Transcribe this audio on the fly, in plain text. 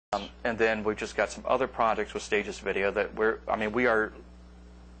And then we've just got some other projects with Stages Video that we are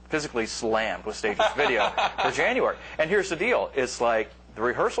physically slammed with Stages Video for January. And here's the deal. It's like the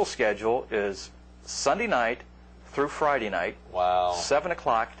rehearsal schedule is Sunday night through Friday night, wow, 7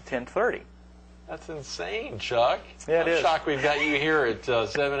 o'clock to 10:30. That's insane, Chuck. Yeah, I'm shocked we've got you here at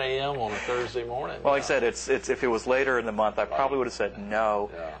 7 a.m. on a Thursday morning. Well, like I said, it's if it was later in the month, I probably would have said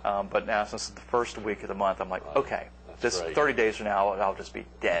no. Yeah. But now, since it's the first week of the month, I'm like, okay, That's this 30 days from now, I'll just be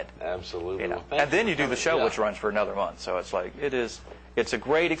dead. Absolutely. You know? Well, And then you do the show, yeah, which runs for another month. So it's like, it's a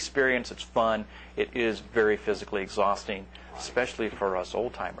great experience. It's fun. It is very physically exhausting, especially for us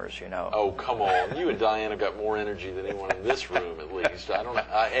old-timers, you know. Oh, come on. You and Diane have got more energy than anyone in this room, at least. I don't know.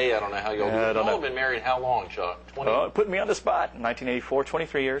 I don't know how y'all do it. Y'all have been married how long, Chuck? 20? Putting me on the spot. 1984,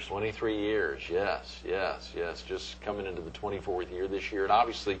 23 years. 23 years, yes. Just coming into the 24th year this year. And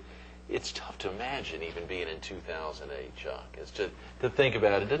obviously, it's tough to imagine even being in 2008, Chuck. It's to think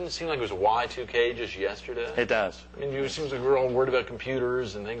about it. Doesn't it seem like it was Y2K just yesterday? It does. I mean, it seems like we're all worried about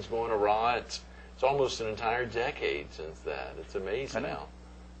computers and things going awry. It's almost an entire decade since that. It's amazing how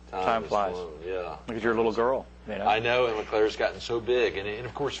time flies. Flown. Yeah. Look at your little girl. You know? I know, and LeClaire's gotten so big. And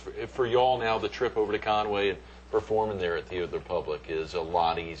of course, for y'all now, the trip over to Conway and performing there at Theater of the Republic is a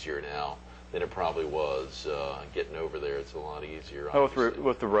lot easier now than it probably was getting over there. It's a lot easier. Oh,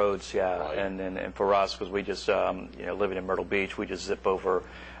 with the roads, yeah. Right. And for us, because we just, living in Myrtle Beach, we just zip over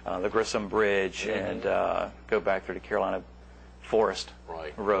the Grissom Bridge and go back through to Carolina Forest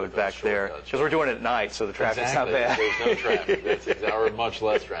Road back there. Because we're doing it at night, so the traffic's not bad. There's no traffic. Or much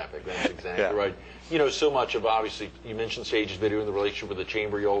less traffic. That's exactly right. You know, so much of, obviously, you mentioned Stages Video and the relationship with the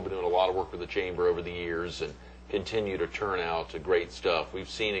Chamber. You all have been doing a lot of work with the Chamber over the years and continue to turn out great stuff. We've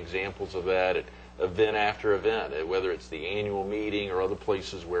seen examples of that at event after event, whether it's the annual meeting or other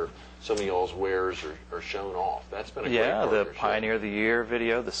places where some of y'all's wares are shown off. That's been a great partnership. The Pioneer of the Year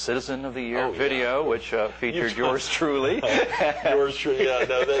video, the Citizen of the Year video, which featured yours truly. Yours truly, yeah.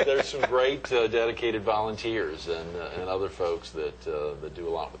 No, there's some great dedicated volunteers and other folks that do a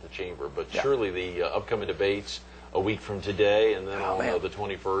lot with the Chamber. But surely the upcoming debates a week from today, and then on the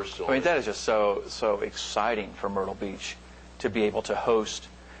 21st. I mean, that is just so exciting for Myrtle Beach to be able to host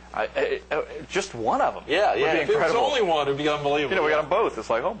just one of them. Yeah. If it was only one, it would be unbelievable. You know, we got them both. It's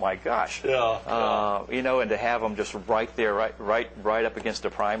like, oh my gosh. Yeah. You know, and to have them just right there, right up against the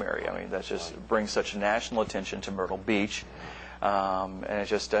primary. I mean, that just brings such national attention to Myrtle Beach. And it's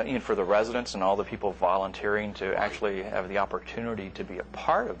just for the residents and all the people volunteering to actually have the opportunity to be a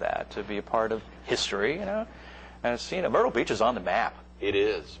part of that, to be a part of history, you know. And it's, Myrtle Beach is on the map. It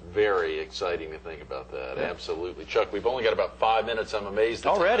is very exciting to think about that. Yeah. Absolutely. Chuck, we've only got about 5 minutes. I'm amazed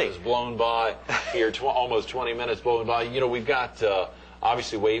the time has blown by here, almost 20 minutes blown by. You know, we've got,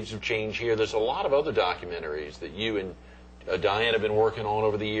 obviously, Waves of Change here. There's a lot of other documentaries that you and Diane have been working on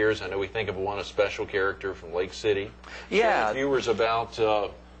over the years. I know we think of one, a special character from Lake City. Yeah. Share with viewers about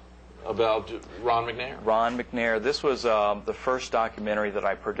Ron McNair. Ron McNair. This was the first documentary that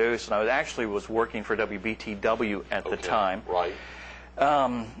I produced, and I actually was working for WBTW at the time. Right.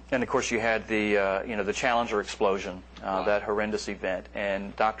 And of course, you had the Challenger explosion, that horrendous event,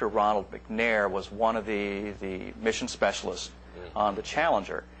 and Dr. Ronald McNair was one of the mission specialists on the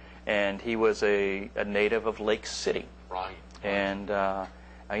Challenger, and he was a native of Lake City. Right. And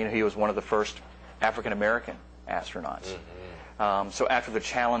he was one of the first African American astronauts. So after the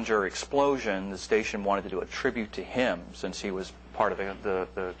Challenger explosion, the station wanted to do a tribute to him since he was part of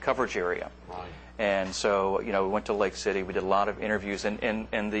the coverage area. Right. And so, we went to Lake City. We did a lot of interviews. And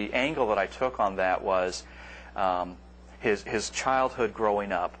the angle that I took on that was his childhood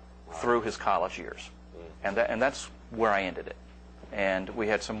growing up through his college years. And that's where I ended it. And we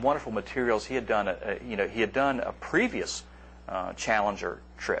had some wonderful materials. He had done a previous Challenger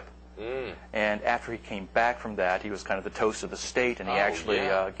trip. And after he came back from that, he was kind of the toast of the state, and he actually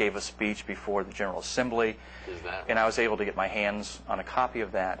gave a speech before the General Assembly. And I was able to get my hands on a copy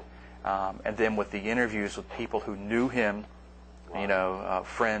of that. And then with the interviews with people who knew him,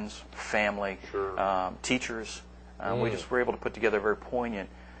 friends, family, teachers, we just were able to put together a very poignant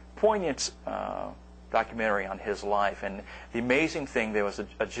documentary on his life. And the amazing thing, there was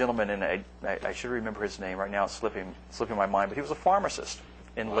a gentleman, and I should remember his name right now, it's slipping my mind, but he was a pharmacist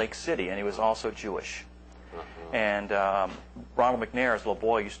in Lake City, and he was also Jewish. And Ronald McNair, as a little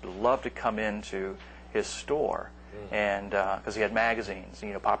boy, used to love to come into his store, and because he had magazines,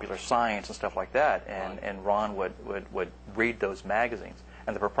 Popular Science and stuff like that, and Ron would read those magazines.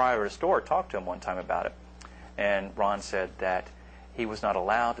 And the proprietor of the store talked to him one time about it, and Ron said that he was not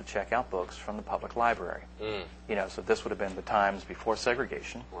allowed to check out books from the public library. So this would have been the times before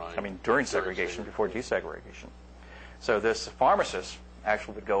segregation. I mean, during segregation, before desegregation. So this pharmacist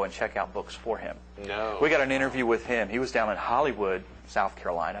actually would go and check out books for him. No. We got an interview with him. He was down in Hollywood, South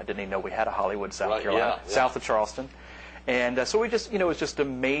Carolina. I didn't even know we had a Hollywood, South Carolina, south of Charleston. And so we just, it was just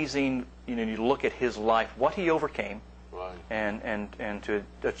amazing, you look at his life, what he overcame, and to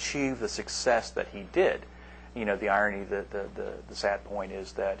achieve the success that he did. The irony, the sad point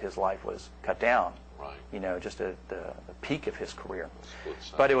is that his life was cut down. Just at the peak of his career.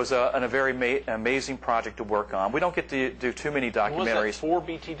 But it was a very amazing project to work on. We don't get to do too many documentaries. Was that for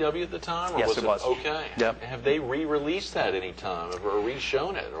BTW at the time? Or yes, it was. Okay. Yep. Have they re-released that any time, or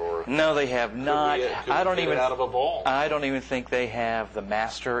re-shown it, or? No, they have not. I don't even out of a ball. I don't even think they have the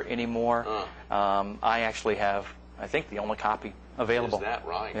master anymore. I actually have, I think, the only copy available. Is that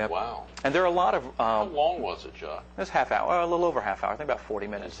right? Yep. Wow. And there are a lot of... How long was it, Chuck? It was half hour, a little over half hour, I think about 40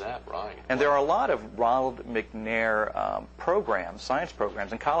 minutes. Is that right? And there are a lot of Ronald McNair programs, science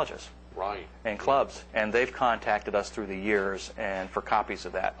programs in colleges. And clubs. And they've contacted us through the years and for copies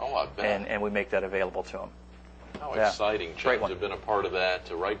of that. Oh, I bet. And we make that available to them. How exciting, Chuck, to have been a part of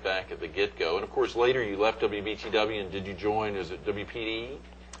that, right back at the get-go. And, of course, later you left WBTW, and did you join, is it WPDE?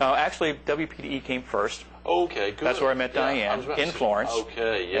 Actually, WPDE came first. Okay, good. That's where I met Diane, in Florence.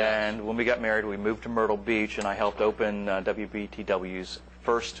 Okay, yeah. And when we got married, we moved to Myrtle Beach, and I helped open WBTW's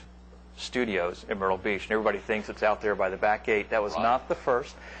first studios in Myrtle Beach. And everybody thinks it's out there by the back gate. That was not the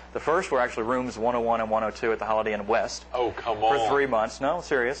first. The first were actually rooms 101 and 102 at the Holiday Inn West. Oh, come on. For 3 months. No,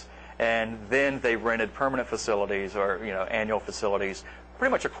 serious. And then they rented permanent facilities or, annual facilities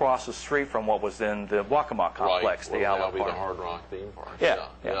pretty much across the street from what was in the Waccamaw complex, the Outlet Park. The Hard Rock theme park.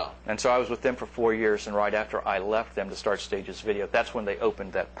 Yeah. And so I was with them for 4 years, and right after I left them to start Stages Video, that's when they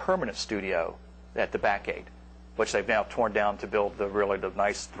opened that permanent studio at the back gate, which they've now torn down to build the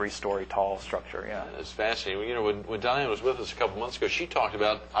nice 3-story tall structure. Yeah. It's fascinating. When Diane was with us a couple months ago, she talked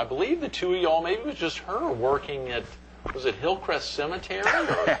about, I believe the two of y'all, maybe it was just her working at, was it Hillcrest Cemetery,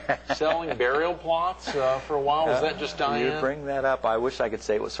 or selling burial plots for a while? Was that just Diane? You bring that up. I wish I could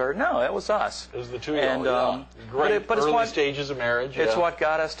say it was her. No, it was us. It was the two of y'all, Great early stages of marriage. It's what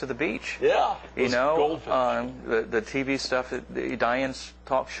got us to the beach. Yeah. Goldfish. The TV stuff, Diane's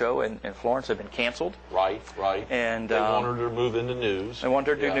talk show in Florence had been canceled. Right. And they wanted her to move into news. They wanted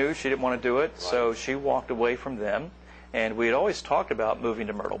her to do news. She didn't want to do it, so she walked away from them. And we had always talked about moving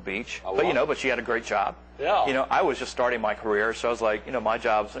to Myrtle Beach, but she had a great job. Yeah. I was just starting my career, so I was like, my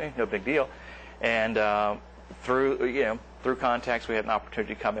job's no big deal. And through contacts, we had an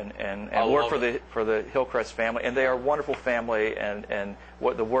opportunity to come in and work for the Hillcrest family, and they are a wonderful family, and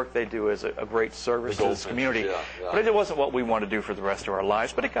what the work they do is a great service to this community. But it wasn't what we wanted to do for the rest of our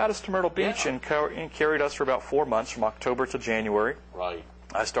lives. But it got us to Myrtle Beach and carried us for about 4 months, from October to January. Right.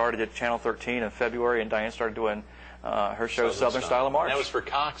 I started at Channel 13 in February, and Diane started doing her show Southern Style of March. And that was for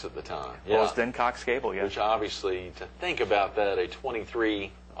Cox at the time. Well, it was then Cox Cable, Which obviously, to think about that, a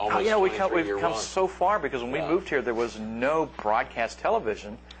 23, almost 23 year we've come so far, because when we moved here, there was no broadcast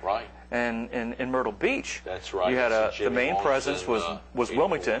television. Right. And in Myrtle Beach. That's right. You had the main presence was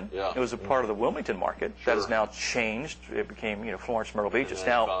Wilmington. Yeah. It was a part of the Wilmington market. That has now changed. It became Florence Myrtle Beach. It's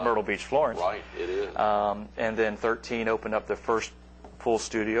now Myrtle Beach Florence. Right, it is. And then 13 opened up the first full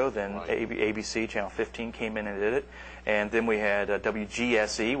studio. Then ABC Channel 15 came in and did it. And then we had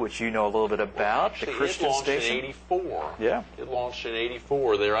WGSE, which you know a little bit about, the Christian station. It launched in '84. Yeah. It launched in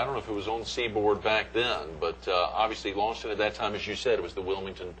 '84 there. I don't know if it was on Seaboard back then, but obviously launched it at that time, as you said. It was the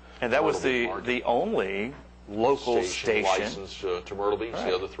Wilmington. And that was the only local station licensed to Myrtle Beach.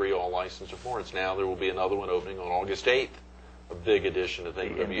 Right. The other three all licensed to Florence. Now there will be another one opening on August 8th. A big addition to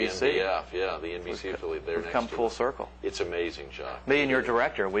WNBF. Yeah, the NBC affiliate there. We've come full circle. It's amazing, Chuck. Me and your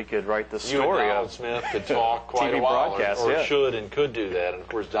director, we could write the story. You and Donald Smith could talk quite TV a while, broadcast, or should and could do that. And of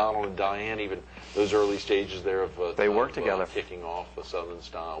course, Donald and Diane, even those early stages there of they work together, kicking off a Southern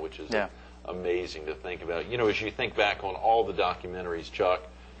Style, which is amazing to think about. As you think back on all the documentaries, Chuck,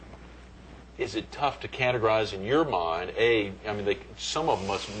 is it tough to categorize in your mind? Some of them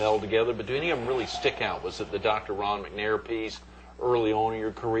must meld together, but do any of them really stick out? Was it the Dr. Ron McNair piece early on in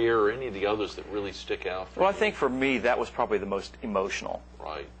your career, or any of the others that really stick out? Well, I think for me that was probably the most emotional.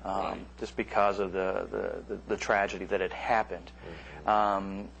 Right. Just because of the tragedy that had happened.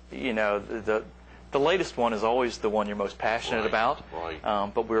 Mm-hmm. The latest one is always the one you're most passionate about. Right.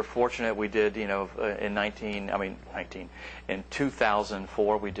 But we were fortunate. We did, in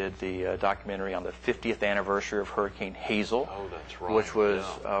 2004, we did the documentary on the 50th anniversary of Hurricane Hazel. Oh, that's right. Which was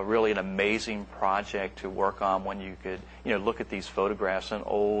really an amazing project to work on, when you could, look at these photographs and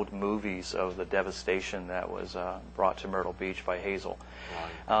old movies of the devastation that was brought to Myrtle Beach by Hazel.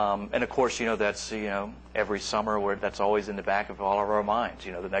 Right. And of course, that's every summer that's always in the back of all of our minds.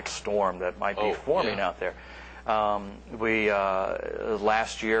 The next storm that might be forming out there. We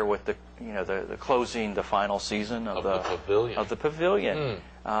last year with the the closing, the final season of the pavilion.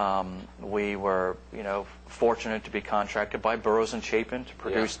 We were fortunate to be contracted by Burroughs and Chapin to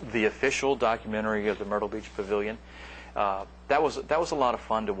produce the official documentary of the Myrtle Beach Pavilion. That was a lot of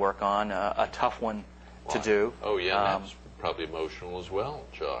fun to work on, a tough one to do. Oh yeah, that's probably emotional as well,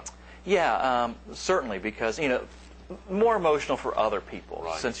 Chuck. Yeah, certainly, because more emotional for other people,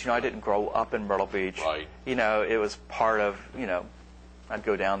 since I didn't grow up in Myrtle Beach. Right. It was part of I'd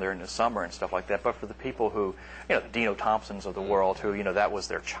go down there in the summer and stuff like that. But for the people who the Dino Thompsons of the world, who that was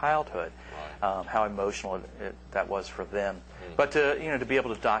their childhood, how emotional that was for them. But to be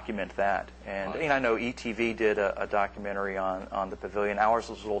able to document that, and I know ETV did a documentary on the pavilion. Ours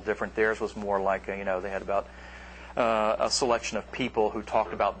was a little different. Theirs was more like they had about a selection of people who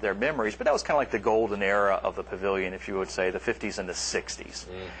talked about their memories, but that was kind of like the golden era of the pavilion, if you would say, the 50s and the 60s.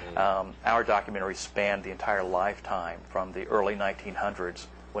 Our documentary spanned the entire lifetime from the early 1900s,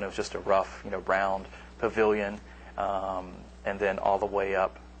 when it was just a rough, round pavilion, and then all the way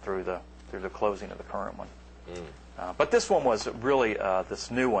up through the closing of the current one. But this one was really,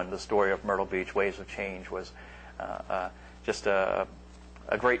 this new one, the story of Myrtle Beach, Waves of Change, was just a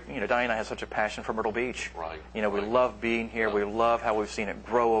great, Donnie and I have such a passion for Myrtle Beach. We love being here. We love how we've seen it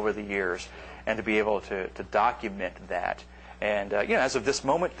grow over the years, and to be able to document that. And, as of this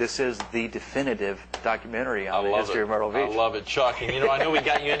moment, this is the definitive documentary on the history of Myrtle Beach. I love it, Chuck. And, I know we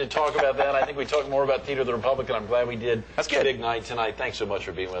got you in to talk about that. I think we talked more about Theater of the Republic, and I'm glad we did. That's good. Big night tonight. Thanks so much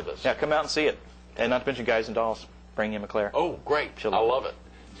for being with us. Yeah, come out and see it. And not to mention Guys and Dolls. Bring in McClare. Oh, great. I love it.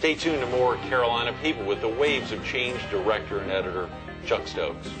 Stay tuned to more Carolina People with the Waves of Change director and editor, Chuck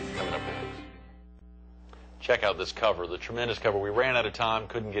Stokes, coming up next. Check out this cover, the tremendous cover. We ran out of time,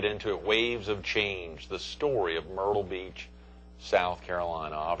 couldn't get into it. Waves of Change, the story of Myrtle Beach, South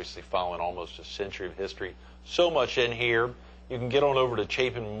Carolina. Obviously following almost a century of history. So much in here. You can get on over to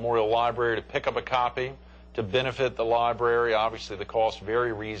Chapin Memorial Library to pick up a copy to benefit the library. Obviously the cost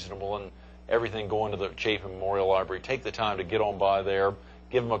very reasonable, and everything going to the Chapin Memorial Library. Take the time to get on by there.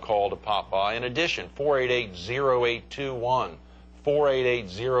 Give them a call to pop by. In addition, 488-0821.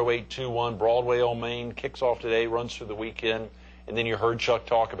 488-0821. Broadway on Main kicks off today, runs through the weekend. And then you heard Chuck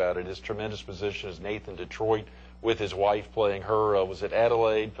talk about it. His tremendous position is Nathan Detroit with his wife playing her, was it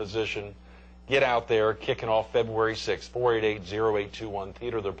Adelaide position. Get out there, kicking off February 6th. 488-0821.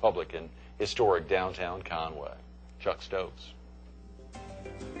 Theater of the Republic in historic downtown Conway. Chuck Stokes.